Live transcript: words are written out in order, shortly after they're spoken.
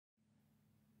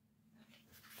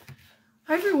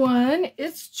Hi everyone,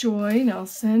 it's Joy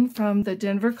Nelson from the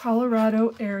Denver,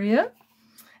 Colorado area,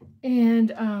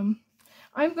 and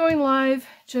I'm going live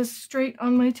just straight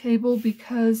on my table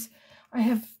because I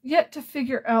have yet to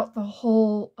figure out the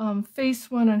whole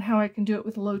face one and how I can do it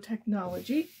with low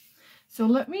technology. So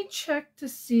let me check to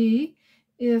see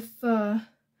if I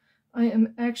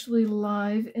am actually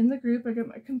live in the group. I got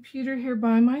my computer here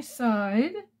by my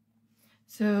side.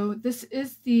 So this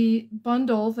is the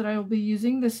bundle that I will be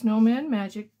using, the Snowman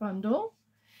Magic Bundle.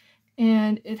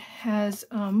 And it has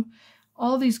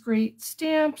all these great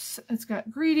stamps. It's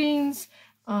got greetings.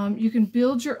 You can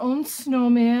build your own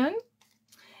snowman.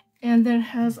 And then it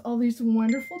has all these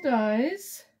wonderful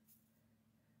dies.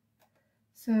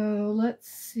 So let's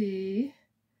see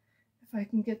if I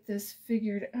can get this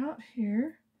figured out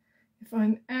here, if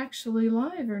I'm actually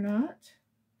live or not.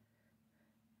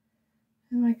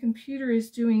 And my computer is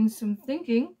doing some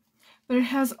thinking, but it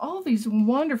has all these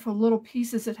wonderful little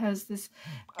pieces. It has this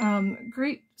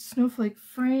great snowflake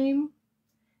frame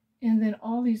and then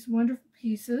all these wonderful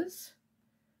pieces.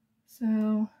 So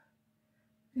I'm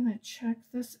going to check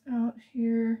this out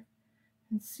here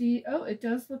and see. Oh, it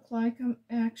does look like I'm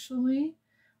actually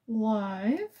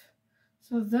live.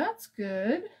 So that's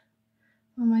good.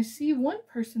 I see one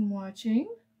person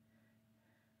watching.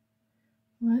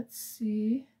 Let's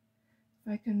see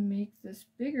if I can make this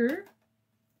bigger,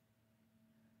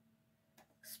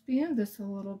 expand this a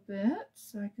little bit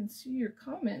so I can see your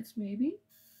comments maybe.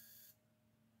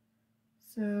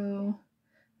 So,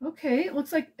 okay, it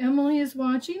looks like Emily is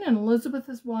watching and Elizabeth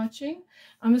is watching.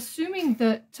 I'm assuming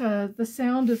that the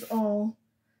sound is all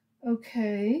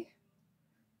okay.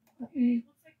 Okay,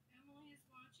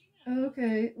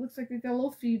 looks like I got a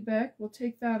little feedback. We'll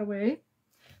take that away.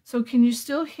 So can you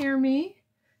still hear me?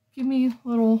 Give me a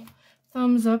little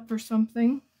thumbs up or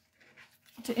something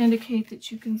to indicate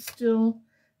that you can still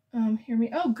hear me.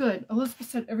 Oh, good. Elizabeth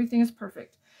said everything is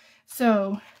perfect.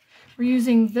 So we're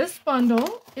using this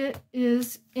bundle. It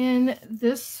is in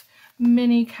this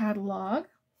mini catalog.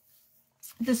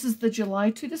 This is the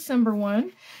July to December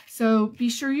one. So be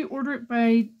sure you order it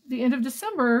by the end of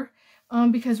December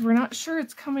because we're not sure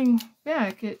it's coming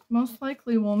back. It most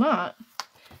likely will not.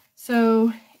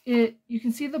 So you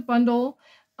can see the bundle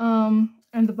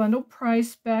and the bundle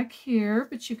price back here,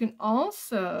 but you can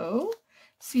also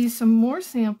see some more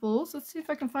samples. Let's see if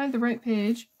I can find the right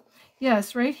page.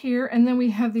 Yes, right here. And then we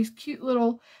have these cute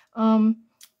little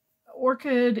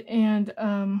orchid and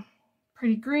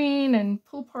pretty green and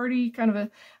pool party, kind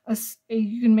of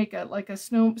you can make like a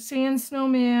sand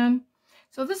snowman.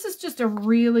 So this is just a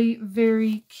really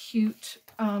very cute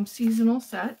seasonal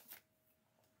set.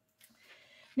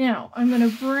 Now I'm going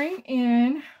to bring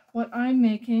in what I'm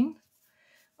making.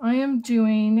 I am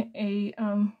doing a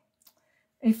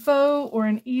faux or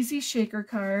an easy shaker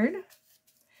card.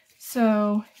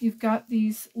 So you've got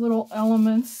these little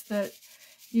elements that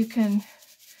you can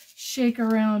shake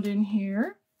around in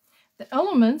here. The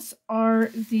elements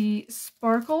are the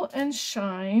Sparkle and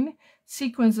Shine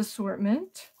sequins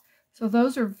assortment. So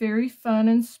those are very fun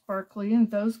and sparkly, and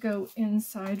those go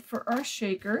inside for our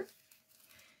shaker.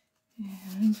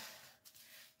 And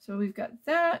so we've got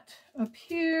that up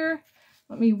here.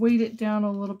 Let me weight it down a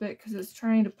little bit because it's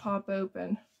trying to pop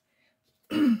open.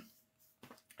 And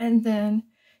then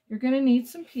you're going to need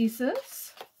some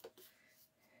pieces.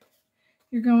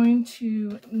 You're going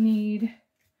to need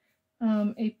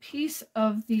a piece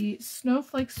of the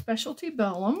Snowflake Specialty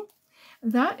Vellum.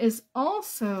 That is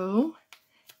also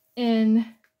in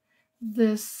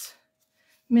this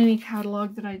mini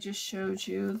catalog that I just showed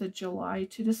you, the July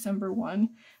to December one,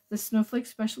 the Snowflake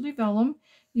Specialty Vellum.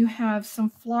 You have some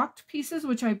flocked pieces,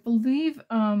 which I believe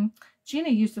Gina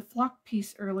used a flocked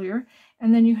piece earlier,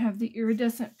 and then you have the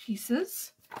iridescent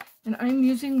pieces, and I'm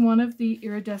using one of the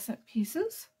iridescent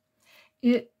pieces.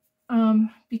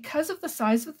 Because of the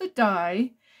size of the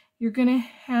die, you're going to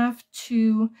have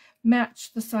to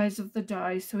match the size of the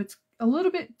die, so it's a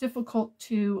little bit difficult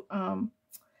to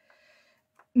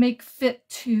make fit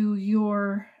to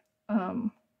your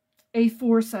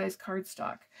A4 size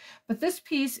cardstock. But this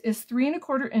piece is 3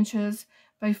 1/4 inches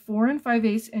by 4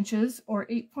 5/8 inches, or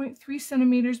 8.3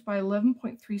 centimeters by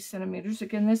 11.3 centimeters.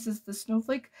 Again, this is the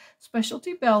Snowflake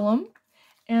Specialty Vellum,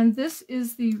 and this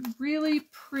is the really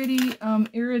pretty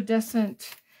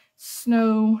iridescent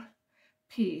snow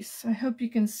piece. I hope you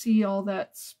can see all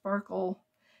that sparkle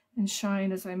and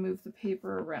shine as I move the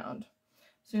paper around.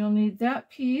 So you'll need that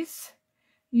piece.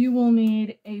 You will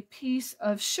need a piece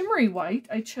of shimmery white.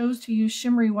 I chose to use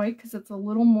shimmery white because it's a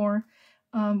little more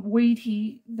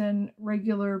weighty than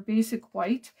regular basic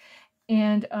white.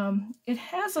 And it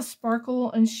has a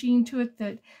sparkle and sheen to it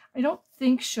that I don't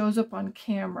think shows up on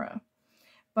camera,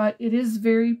 but it is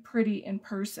very pretty in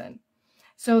person.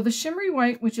 So the shimmery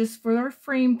white, which is for our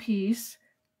frame piece,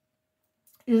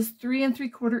 is 3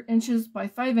 3/4 inches by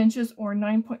 5 inches, or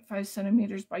 9.5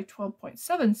 centimeters by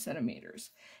 12.7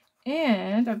 centimeters.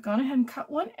 And I've gone ahead and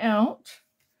cut one out.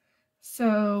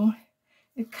 So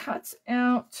it cuts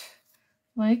out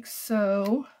like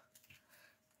so.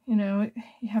 You know,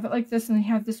 you have it like this, and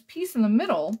you have this piece in the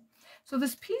middle. So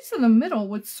this piece in the middle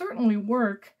would certainly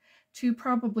work to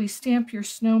probably stamp your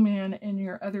snowman and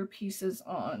your other pieces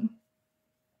on.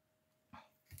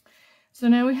 So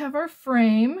now we have our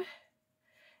frame,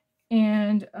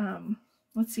 and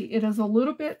let's see, it is a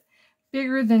little bit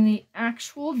bigger than the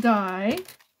actual die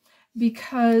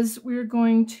because we're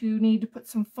going to need to put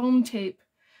some foam tape.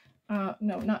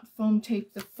 No, not foam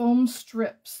tape, the foam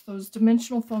strips, those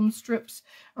dimensional foam strips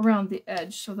around the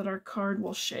edge so that our card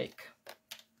will shake.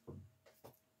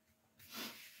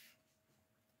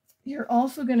 You're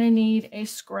also going to need a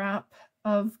scrap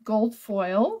of gold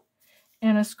foil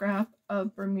and a scrap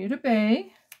of Bermuda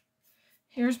Bay.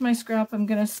 Here's my scrap. I'm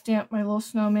going to stamp my little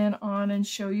snowman on and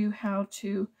show you how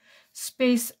to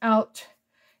space out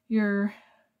your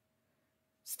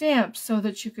stamps so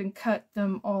that you can cut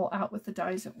them all out with the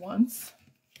dies at once.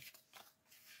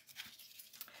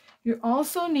 You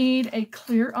also need a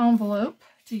clear envelope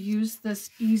to use this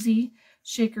easy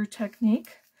shaker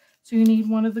technique. So you need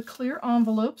one of the clear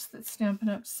envelopes that Stampin'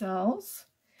 Up! Sells.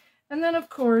 And then, of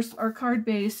course, our card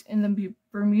base in the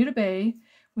Bermuda Bay,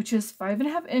 which is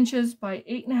 5.5 inches by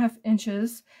 8.5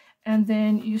 inches. And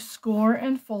then you score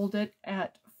and fold it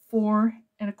at 4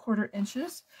 1/4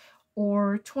 inches,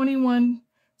 or 21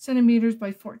 centimeters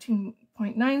by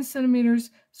 14.9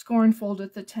 centimeters, score and fold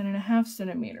at the 10.5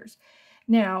 centimeters.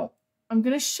 Now, I'm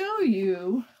going to show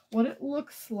you what it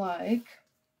looks like.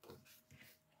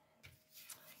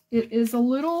 It is a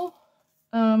little,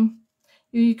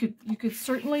 you could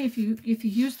certainly, if you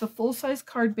use the full-size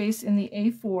card base in the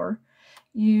A4,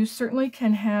 you certainly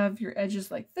can have your edges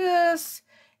like this.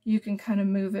 You can kind of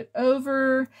move it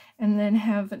over and then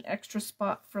have an extra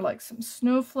spot for like some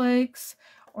snowflakes,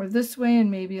 or this way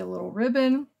and maybe a little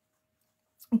ribbon.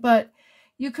 But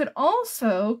you could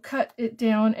also cut it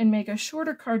down and make a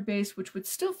shorter card base, which would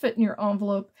still fit in your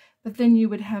envelope, but then you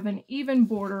would have an even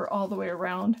border all the way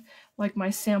around, like my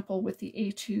sample with the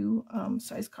A2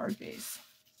 size card base.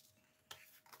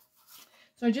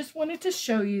 So I just wanted to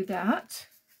show you that.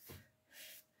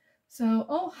 So,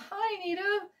 oh, hi,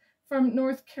 Nita from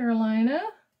North Carolina.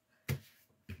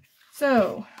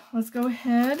 So let's go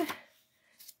ahead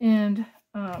and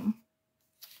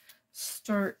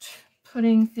start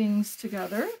putting things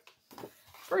together.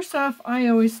 First off, I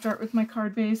always start with my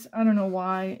card base. I don't know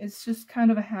why. It's just kind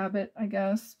of a habit, I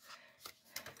guess.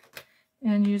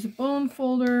 And use a bone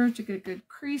folder to get a good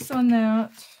crease on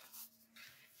that.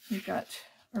 We've got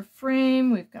our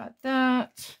frame. We've got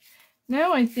that.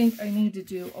 Now I think I need to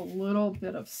do a little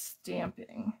bit of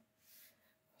stamping.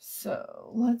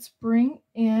 So let's bring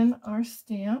in our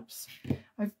stamps.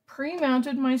 I've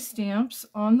pre-mounted my stamps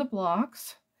on the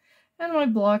blocks, and my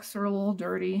blocks are a little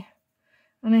dirty.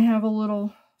 And I have a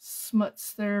little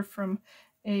smuts there from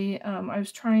a, I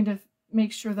was trying to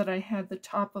make sure that I had the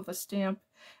top of a stamp,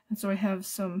 and so I have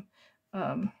some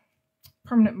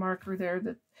permanent marker there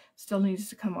that still needs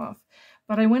to come off.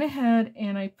 But I went ahead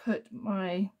and I put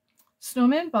my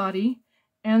snowman body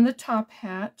and the top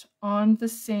hat on the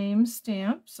same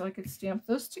stamp so I could stamp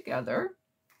those together.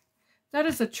 That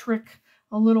is a trick,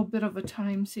 a little bit of a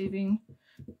time-saving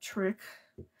trick.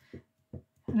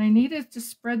 And I needed to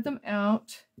spread them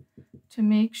out to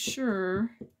make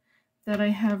sure that I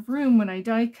have room when I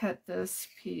die cut this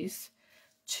piece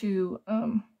to,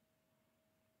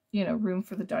 you know, room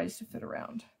for the dies to fit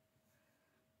around.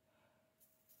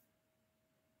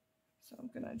 So I'm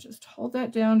going to just hold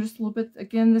that down just a little bit.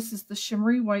 Again, this is the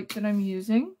shimmery white that I'm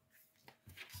using.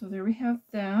 So there we have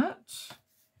that.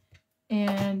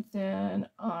 And then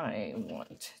I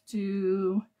want to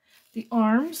do the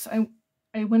arms.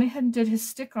 I went ahead and did his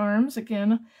stick arms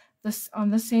again this on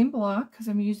the same block because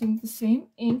I'm using the same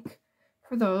ink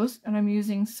for those, and I'm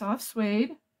using soft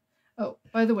suede. Oh,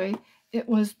 by the way, it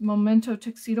was Memento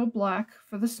Tuxedo Black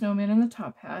for the snowman and the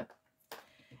top hat.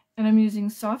 And I'm using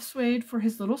soft suede for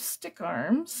his little stick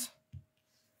arms.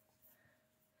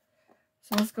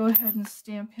 So let's go ahead and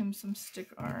stamp him some stick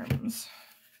arms.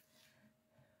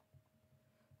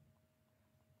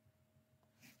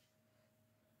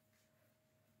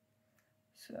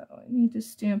 So I need to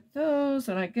stamp those,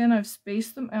 and again I've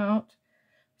spaced them out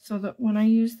so that when I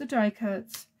use the die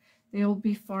cuts, they will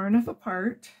be far enough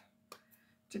apart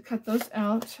to cut those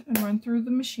out and run through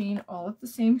the machine all at the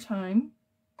same time.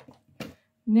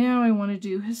 Now I want to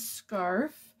do his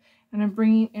scarf, and I'm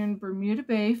bringing in Bermuda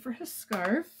Bay for his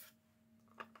scarf.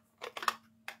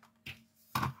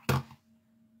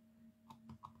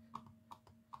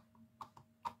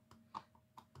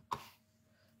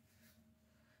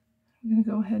 I'm going to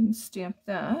go ahead and stamp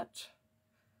that.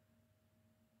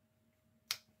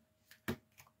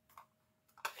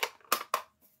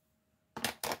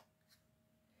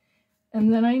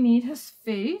 And then I need his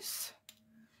face.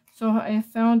 So I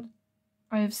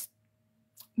have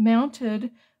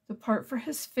mounted the part for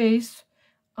his face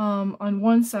on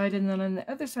one side, and then on the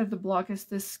other side of the block is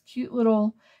this cute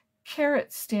little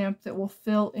carrot stamp that will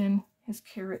fill in his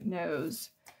carrot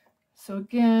nose. So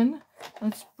again,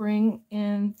 let's bring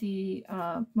in the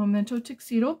Memento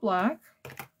Tuxedo Black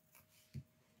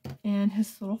and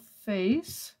his little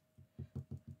face,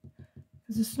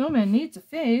 because the snowman needs a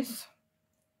face.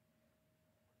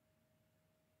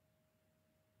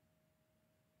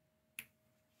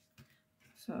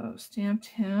 So stamped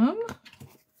him,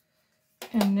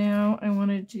 and now I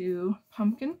want to do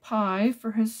pumpkin pie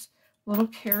for his little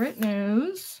carrot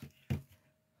nose.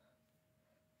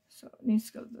 So it needs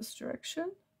to go this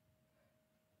direction.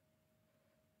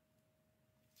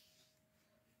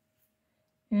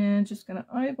 And just going to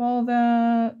eyeball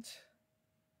that.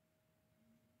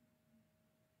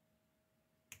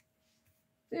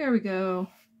 There we go.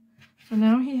 So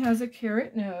now he has a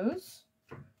carrot nose.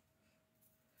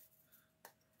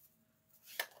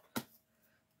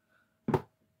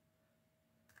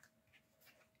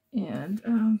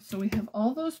 And so we have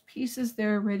all those pieces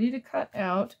there ready to cut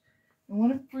out. I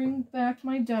want to bring back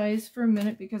my dies for a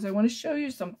minute because I want to show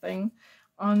you something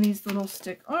on these little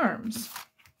stick arms.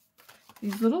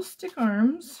 These little stick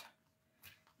arms,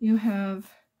 you have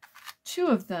 2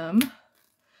 of them.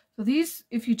 So these,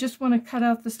 if you just want to cut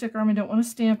out the stick arm and don't want to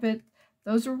stamp it,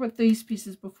 those are what these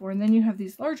pieces before. And then you have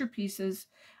these larger pieces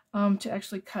to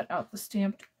actually cut out the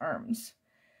stamped arms.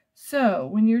 So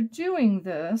when you're doing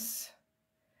this,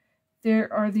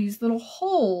 there are these little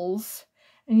holes,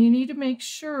 and you need to make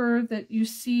sure that you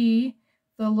see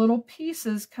the little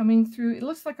pieces coming through. It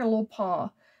looks like a little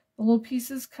paw. The little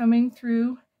pieces coming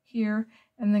through here,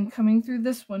 and then coming through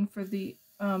this one for the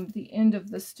end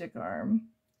of the stick arm.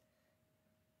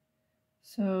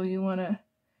 So you want to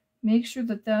make sure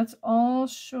that that's all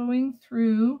showing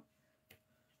through,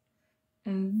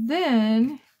 and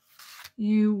then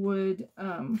you would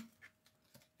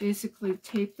basically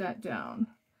tape that down.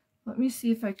 Let me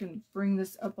see if I can bring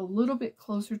this up a little bit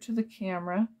closer to the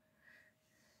camera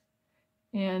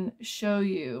and show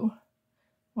you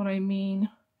what I mean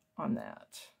on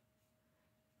that.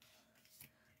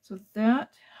 So that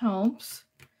helps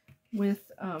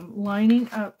with lining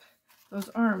up those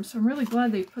arms. So I'm really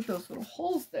glad they put those little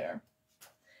holes there.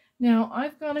 Now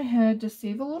I've gone ahead to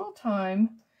save a little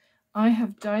time. I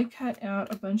have die cut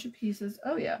out a bunch of pieces.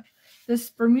 Oh yeah, this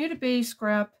Bermuda Bay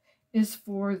scrap is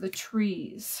for the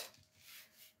trees.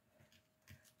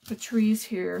 The trees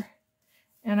here.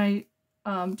 And I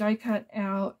die cut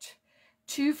out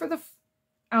 2 for the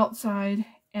outside,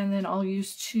 and then I'll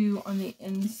use 2 on the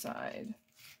inside.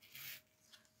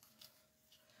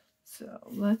 So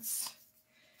let's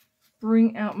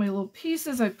bring out my little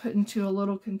pieces I put into a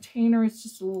little container. It's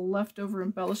just a little leftover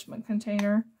embellishment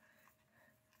container.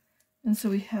 And so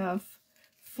we have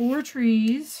 4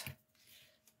 trees.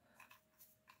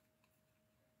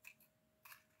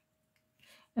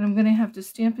 And I'm going to have to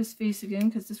stamp his face again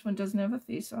because this one doesn't have a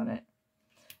face on it.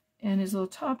 And his little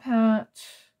top hat.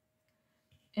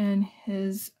 And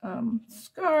his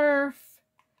scarf.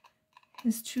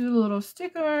 His 2 little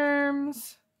stick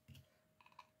arms.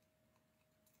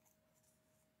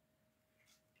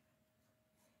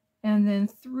 And then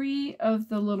 3 of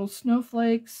the little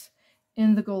snowflakes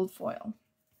in the gold foil.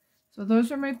 So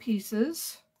those are my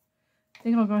pieces. I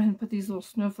think I'll go ahead and put these little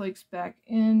snowflakes back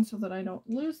in so that I don't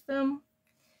lose them.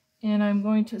 And I'm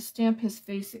going to stamp his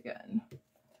face again.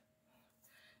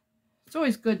 It's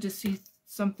always good to see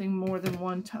something more than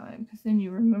one time, because then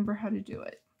you remember how to do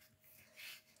it.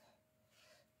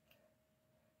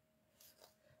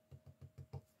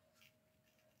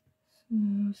 So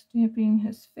stamping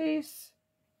his face.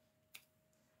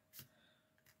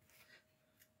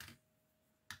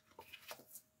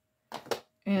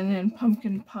 And then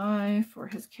pumpkin pie for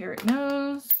his carrot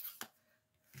nose.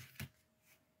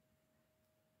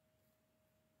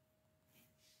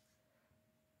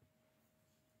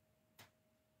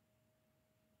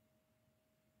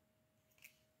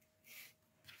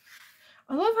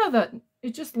 I love how that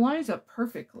it just lines up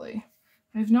perfectly.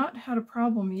 I've not had a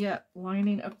problem yet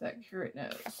lining up that carrot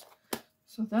nose.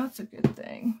 So that's a good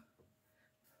thing.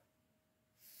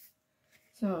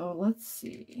 So let's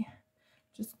see.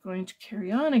 Just going to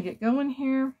carry on and get going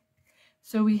here.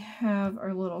 So we have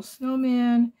our little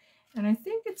snowman, and I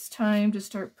think it's time to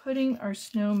start putting our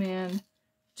snowman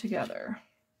together.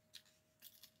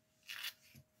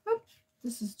 Oh,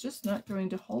 this is just not going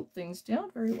to hold things down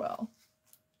very well.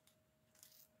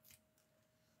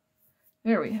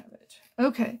 There we have it.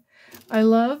 Okay, I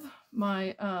love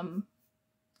my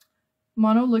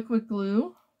mono liquid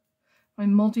glue, my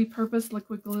multi-purpose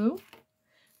liquid glue.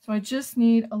 So I just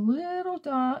need a little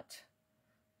dot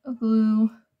of glue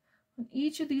on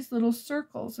each of these little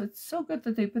circles. It's so good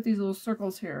that they put these little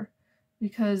circles here,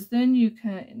 because then you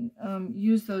can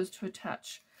use those to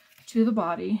attach to the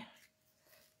body.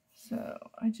 So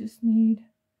I just need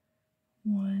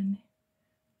one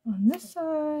on this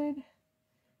side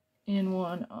and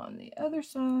one on the other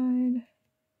side.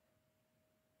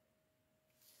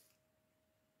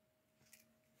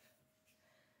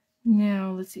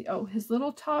 Now let's see. Oh, his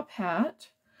little top hat.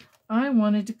 I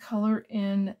wanted to color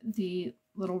in the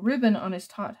little ribbon on his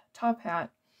top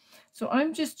hat. So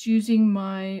I'm just using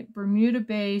my Bermuda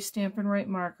Bay Stampin' Write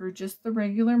marker, just the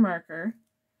regular marker.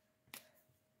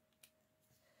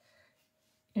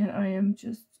 And I am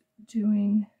just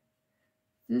doing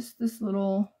this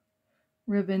little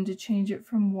ribbon to change it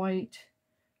from white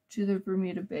to the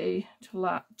Bermuda Bay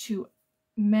to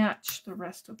match the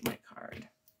rest of my card.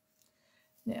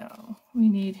 Now we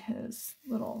need his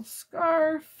little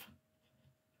scarf.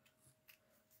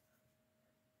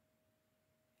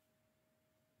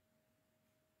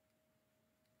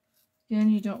 Again,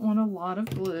 you don't want a lot of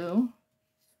glue.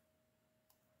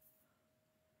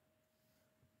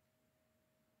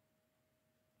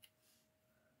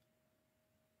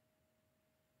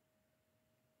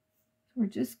 We're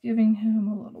just giving him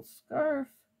a little scarf,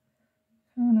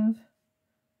 kind of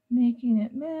making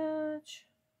it match.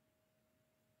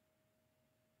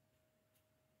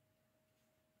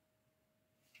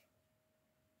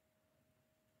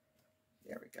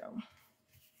 There we go.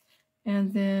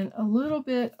 And then a little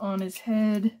bit on his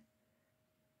head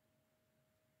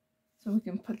so we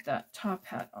can put that top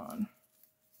hat on.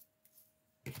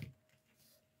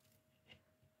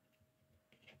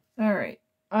 All right,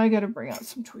 I got to bring out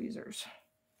some tweezers.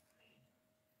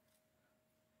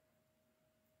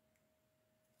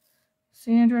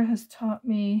 Sandra has taught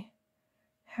me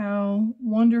how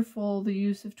wonderful the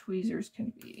use of tweezers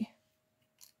can be.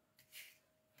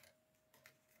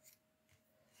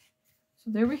 So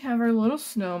there we have our little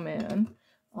snowman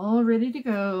all ready to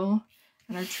go,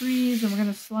 and our trees, and we're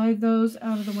going to slide those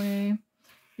out of the way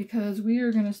because we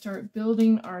are going to start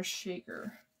building our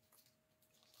shaker.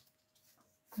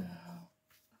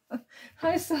 Oh.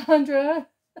 Hi, Sandra.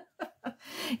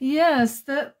 Yes,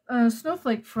 that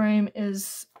snowflake frame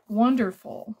is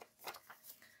wonderful.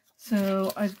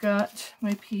 So I've got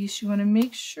my piece. You want to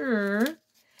make sure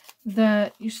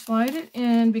that you slide it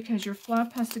in because your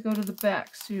flap has to go to the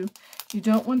back. So you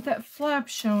don't want that flap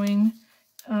showing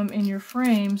in your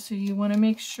frame. So you want to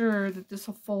make sure that this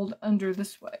will fold under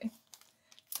this way.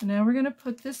 So now we're going to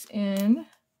put this in.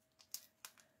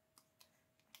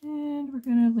 And we're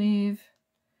going to leave,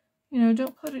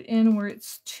 don't put it in where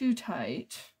it's too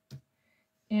tight.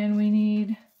 And we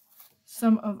need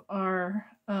some of our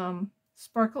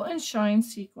Sparkle and Shine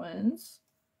sequins.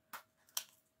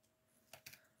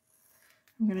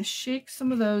 I'm going to shake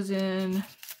some of those in,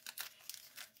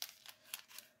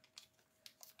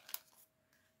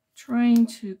 trying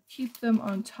to keep them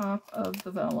on top of the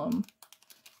vellum.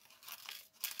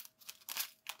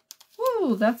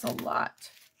 Woo, that's a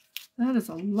lot. That is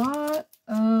a lot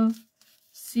of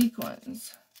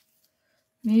sequins.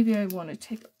 Maybe I want to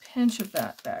take a pinch of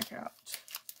that back out.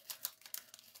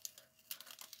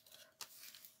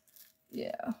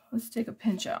 Yeah, let's take a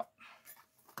pinch out.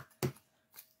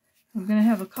 I'm going to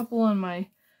have a couple on my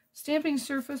stamping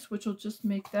surface, which will just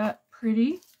make that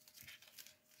pretty.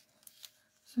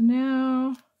 So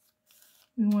now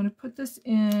we want to put this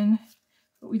in,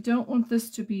 but we don't want this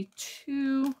to be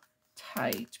too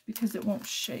tight because it won't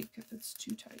shake if it's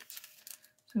too tight.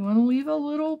 So we want to leave a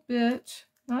little bit,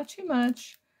 not too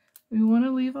much. We want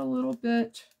to leave a little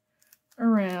bit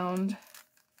around.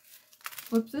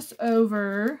 Flip this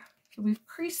over. So we've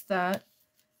creased that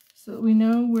so that we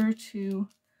know where to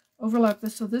overlap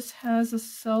this. So this has a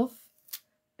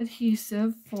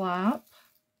self-adhesive flap.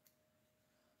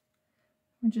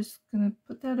 We're just going to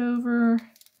put that over,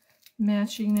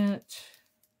 matching it.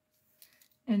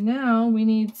 And now we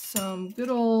need some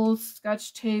good old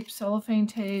Scotch tape, cellophane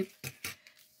tape.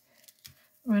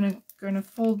 We're going to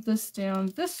fold this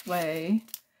down this way.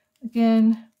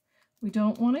 Again, we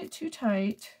don't want it too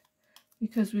tight.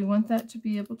 because we want that to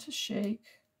be able to shake.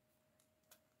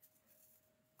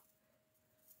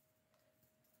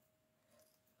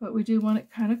 But we do want it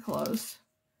kind of close.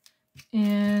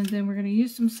 And then we're going to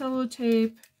use some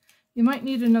sellotape. You might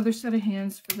need another set of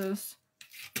hands for this,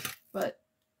 but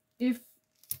if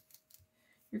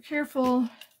you're careful,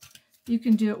 you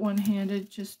can do it one-handed.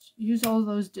 Just use all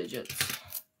those digits.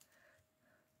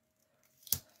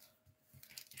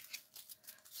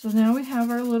 So now we have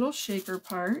our little shaker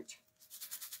part.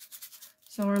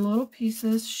 So our little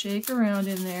pieces shake around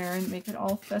in there and make it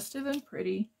all festive and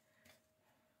pretty.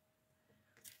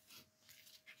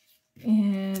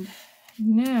 And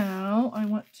now I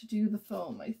want to do the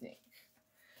foam, I think.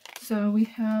 So we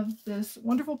have this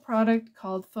wonderful product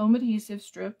called foam adhesive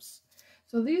strips.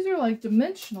 So these are like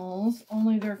dimensionals,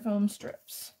 only they're foam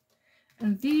strips.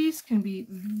 And these can be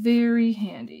very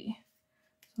handy.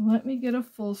 So let me get a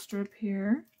full strip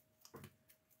here.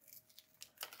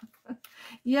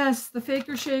 Yes, the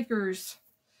faker shakers.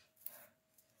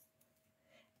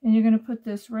 And you're going to put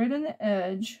this right on the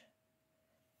edge.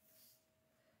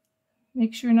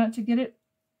 Make sure not to get it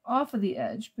off of the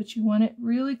edge, but you want it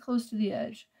really close to the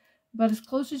edge. About as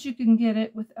close as you can get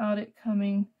it without it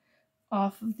coming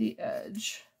off of the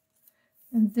edge.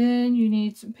 And then you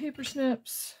need some paper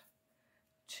snips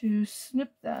to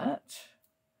snip that.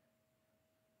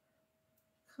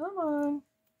 Come on,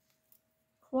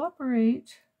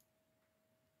 cooperate.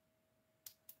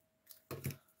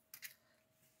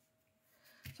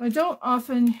 So I don't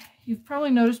often, you've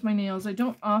probably noticed my nails, I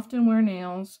don't often wear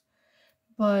nails,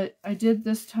 but I did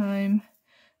this time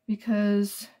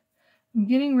because I'm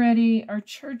getting ready. Our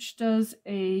church does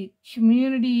a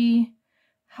community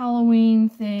Halloween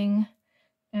thing,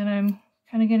 and I'm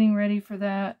kind of getting ready for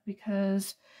that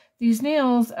because these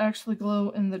nails actually glow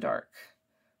in the dark.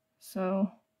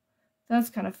 So that's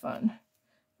kind of fun.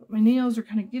 But my nails are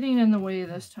kind of getting in the way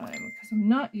this time because I'm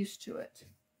not used to it.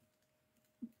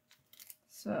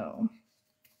 So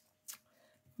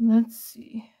let's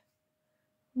see.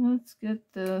 Let's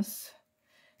get this.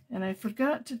 And I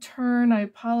forgot to turn, I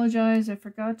apologize, I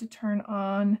forgot to turn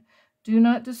on Do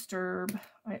Not Disturb.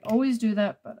 I always do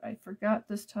that, but I forgot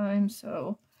this time,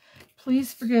 so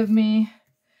please forgive me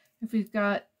if we've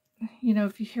got, you know,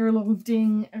 if you hear a little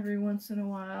ding every once in a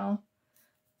while.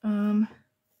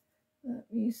 Let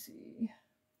me see.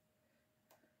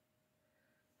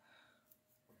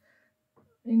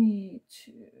 I need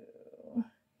to,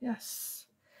 yes,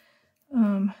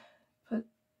 put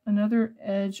another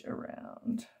edge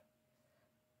around.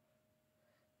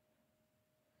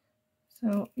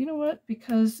 So, you know what?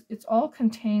 Because it's all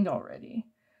contained already,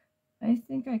 I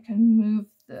think I can move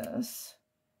this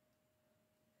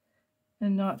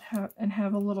and not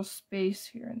have a little space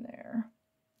here and there,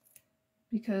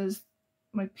 because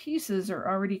my pieces are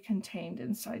already contained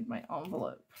inside my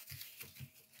envelope.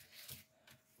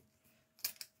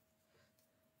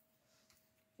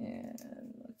 And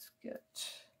let's get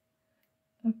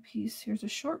a piece. Here's a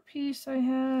short piece I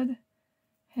had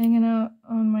hanging out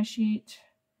on my sheet.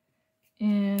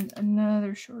 And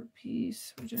another short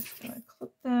piece. We're just going to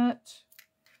clip that.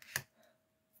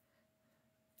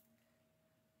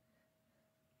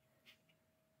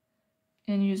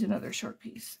 And use another short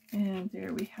piece. And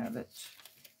there we have it.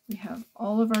 We have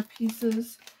all of our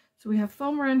pieces. So we have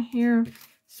foam around here.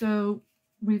 So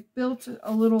we've built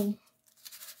a little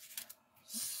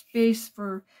space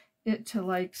for it to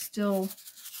like still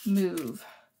move.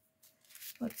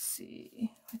 Let's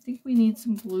see. I think we need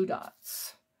some glue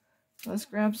dots. Let's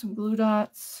grab some glue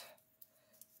dots.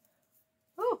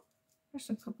 Oh,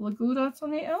 there's a couple of glue dots on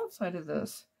the outside of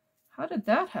this. How did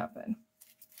that happen?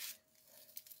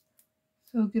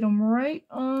 So get them right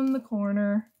on the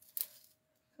corner.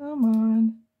 Come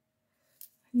on.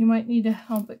 You might need to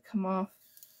help it come off.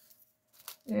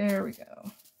 There we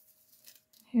go.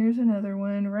 Here's another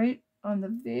one right on the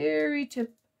very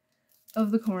tip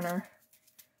of the corner.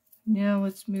 Now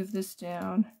let's move this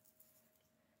down.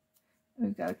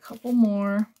 We've got a couple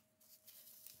more.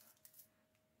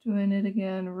 Doing it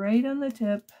again right on the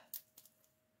tip.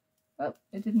 Oh,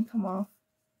 it didn't come off.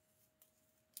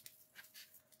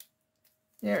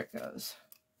 There it goes.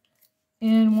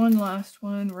 And one last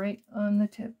one right on the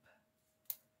tip.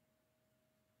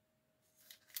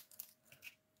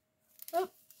 Oh.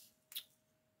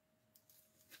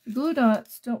 The glue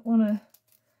dots don't want to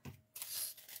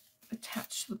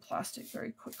attach to the plastic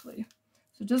very quickly.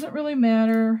 So it doesn't really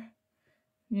matter,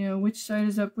 you know, which side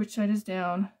is up, which side is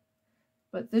down.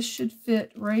 But this should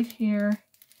fit right here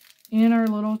in our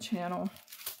little channel.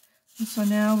 And so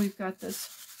now we've got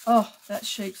this. Oh, that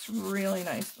shakes really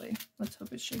nicely. Let's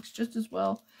hope it shakes just as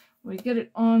well when we get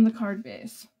it on the card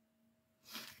base.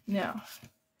 Now,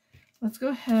 let's go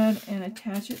ahead and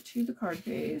attach it to the card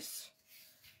base.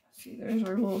 See, there's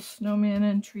our little snowman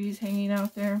and trees hanging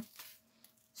out there.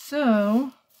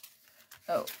 So,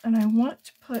 oh, and I want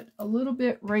to put a little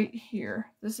bit right here.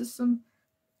 This is some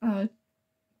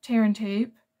tear and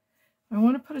tape. I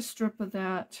want to put a strip of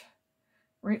that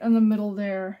right on the middle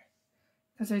there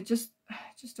because I just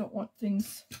don't want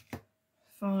things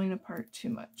falling apart too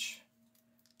much.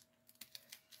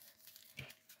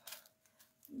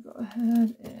 Go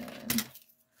ahead and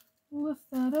lift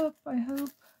that up, I hope.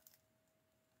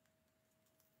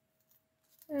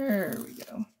 There we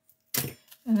go.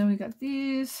 And then we got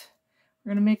these.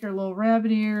 We're going to make our little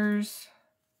rabbit ears.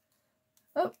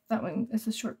 Oh, that one is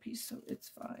a short piece, so it's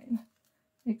fine.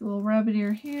 Make a little rabbit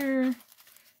ear here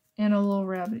and a little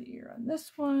rabbit ear on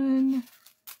this one.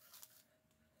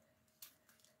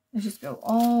 And just go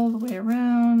all the way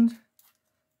around.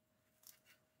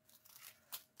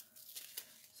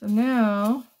 So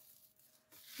now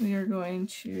we are going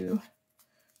to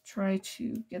try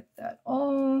to get that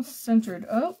all centered.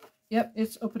 Oh, yep,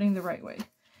 it's opening the right way.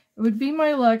 It would be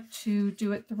my luck to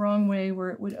do it the wrong way where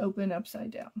it would open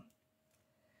upside down.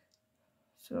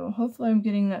 So hopefully I'm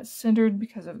getting that centered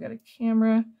because I've got a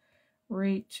camera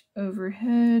right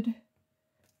overhead.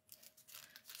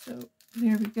 So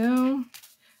there we go.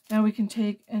 Now we can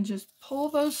take and just pull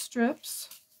those strips.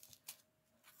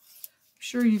 I'm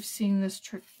sure you've seen this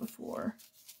trick before.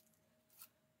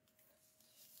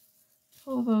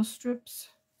 Pull those strips.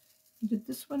 Did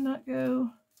this one not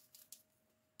go?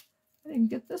 I didn't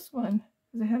get this one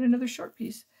because I had another short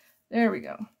piece. There we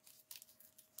go.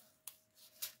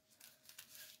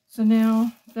 So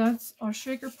now that's our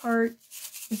shaker part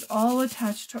is all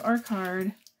attached to our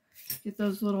card. Get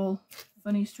those little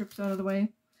funny strips out of the way.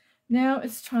 Now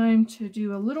it's time to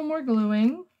do a little more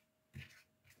gluing.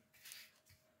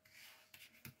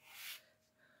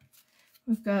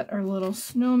 We've got our little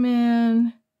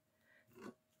snowman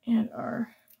and our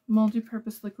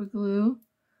multi-purpose liquid glue.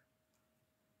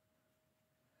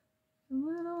 A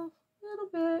little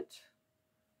bit,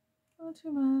 not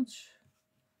too much.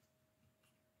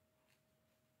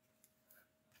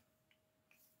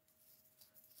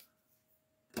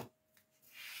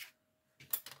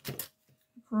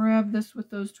 Grab this with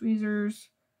those tweezers,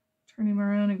 turn him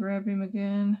around and grab him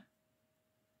again.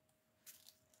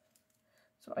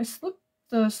 So I slipped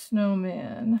the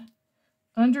snowman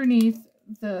underneath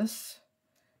this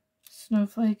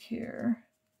snowflake here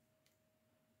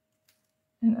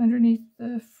and underneath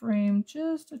the frame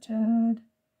just a tad.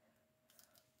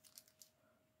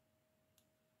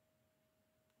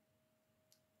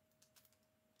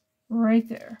 Right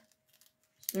there.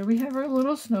 So there we have our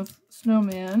little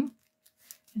snowman.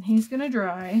 And he's going to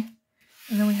dry.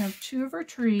 And then we have two of our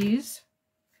trees.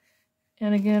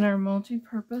 And again, our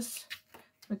multi-purpose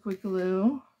liquid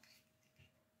glue.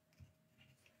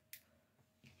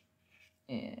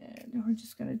 And we're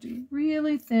just going to do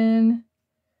really thin.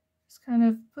 Just kind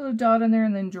of put a dot in there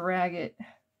and then drag it.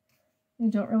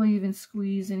 And don't really even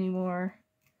squeeze anymore.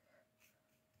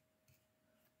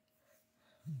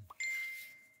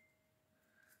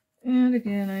 And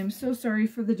again, I'm so sorry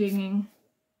for the dinging.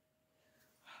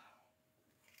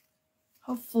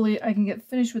 Hopefully I can get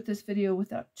finished with this video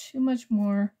without too much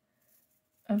more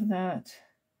of that.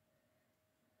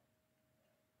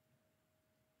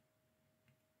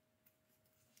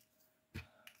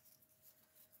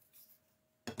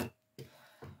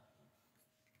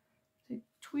 Take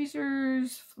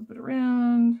tweezers, flip it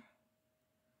around,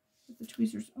 put the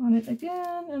tweezers on it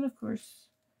again, and of course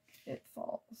it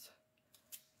falls.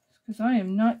 Because I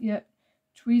am not yet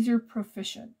tweezer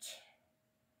proficient.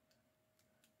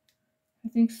 I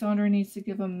think Sandra needs to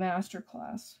give a master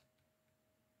class.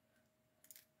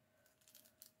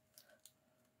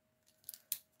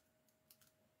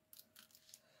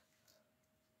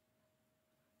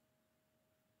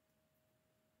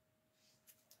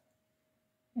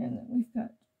 And then we've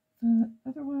got the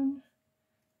other one.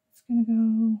 It's going to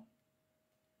go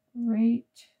right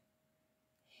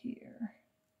here.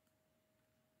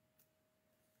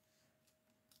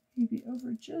 Maybe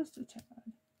over just a tad.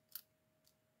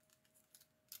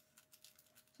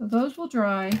 So those will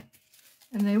dry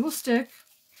and they will stick.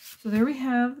 So there we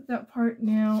have that part.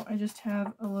 Now I just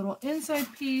have a little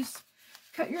inside piece.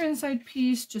 Cut your inside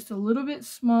piece just a little bit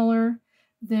smaller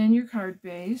than your card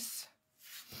base.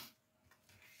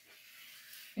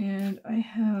 And I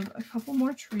have a couple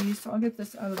more trees, so I'll get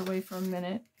this out of the way for a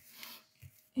minute.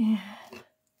 And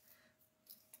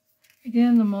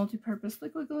again, the multi-purpose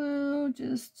liquid glue,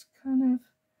 just kind of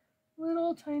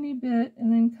little tiny bit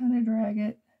and then kind of drag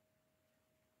it.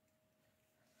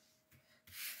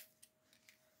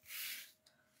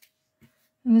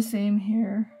 And the same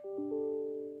here.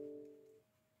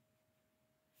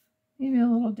 Maybe a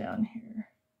little down here.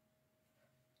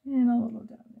 And a little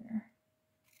down there.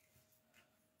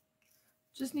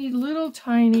 Just need little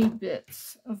tiny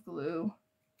bits of glue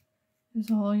is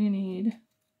all you need.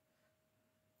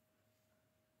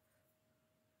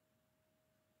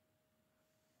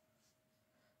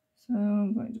 So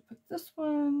I'm going to put this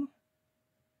one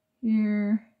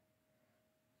here.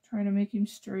 Try to make him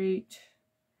straight.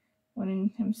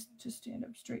 Wanting him to stand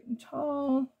up straight and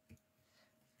tall.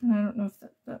 And I don't know if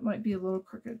that might be a little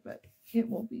crooked, but it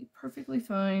will be perfectly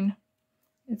fine.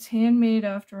 It's handmade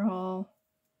after all.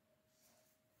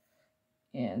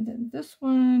 And then this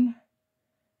one,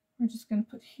 we're just going to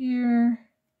put here.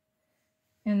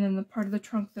 And then the part of the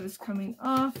trunk that is coming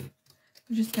off,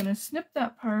 we're just going to snip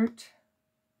that part.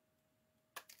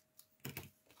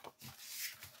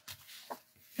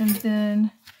 And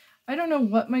then, I don't know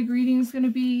what my greeting is going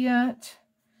to be yet.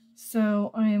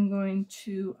 So I am going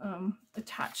to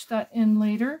attach that in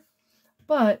later.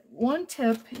 But one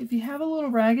tip, if you have a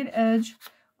little ragged edge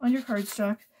on your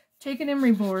cardstock, take an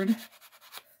emery board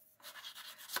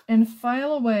and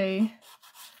file away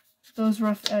those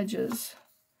rough edges.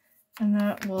 And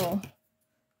that will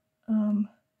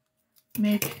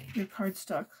make your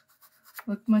cardstock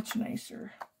look much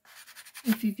nicer.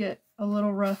 If you get a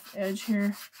little rough edge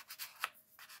here.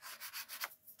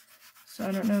 So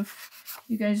I don't know if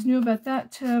you guys knew about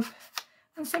that tip.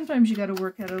 And sometimes you got to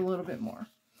work at it a little bit more.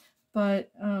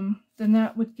 But then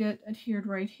that would get adhered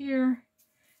right here.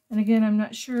 And again, I'm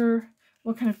not sure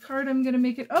what kind of card I'm going to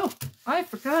make it. Oh, I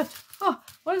forgot. Oh,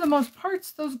 one of the most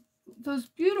parts, those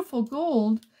beautiful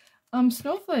gold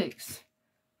snowflakes.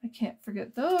 I can't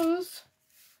forget those.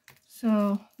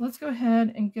 So let's go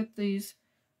ahead and get these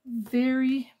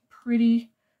very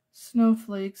pretty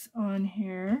snowflakes on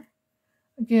here.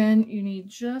 Again, you need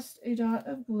just a dot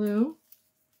of glue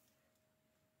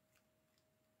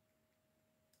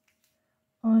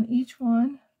on each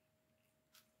one.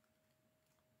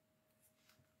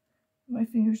 My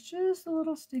finger's just a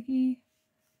little sticky.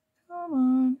 Come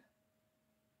on.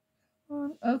 Come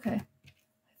on. Okay.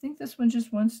 I think this one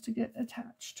just wants to get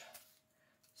attached.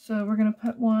 So we're going to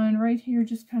put one right here,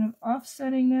 just kind of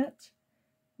offsetting it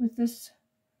with this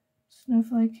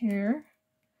snowflake here.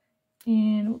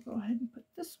 And we'll go ahead and put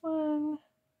this one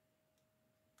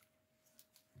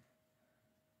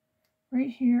right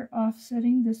here,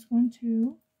 offsetting this one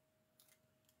too.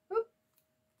 Oop.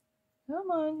 Come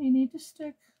on, you need to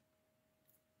stick.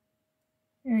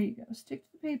 There you go. Stick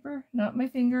to the paper, not my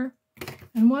finger.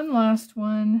 And one last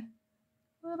one.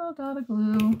 Little dot of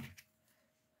glue.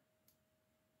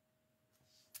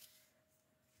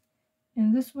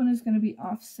 And this one is going to be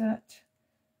offset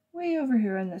way over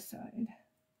here on this side.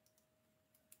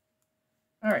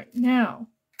 All right, now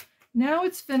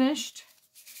it's finished.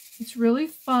 It's really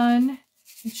fun.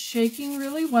 It's shaking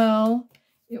really well.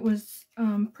 It was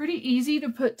pretty easy to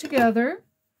put together.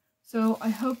 So I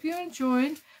hope you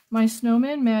enjoyed my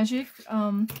Snowman Magic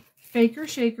Faker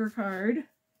Shaker card.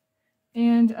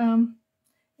 And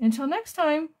until next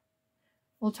time,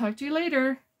 we'll talk to you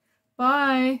later.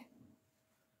 Bye.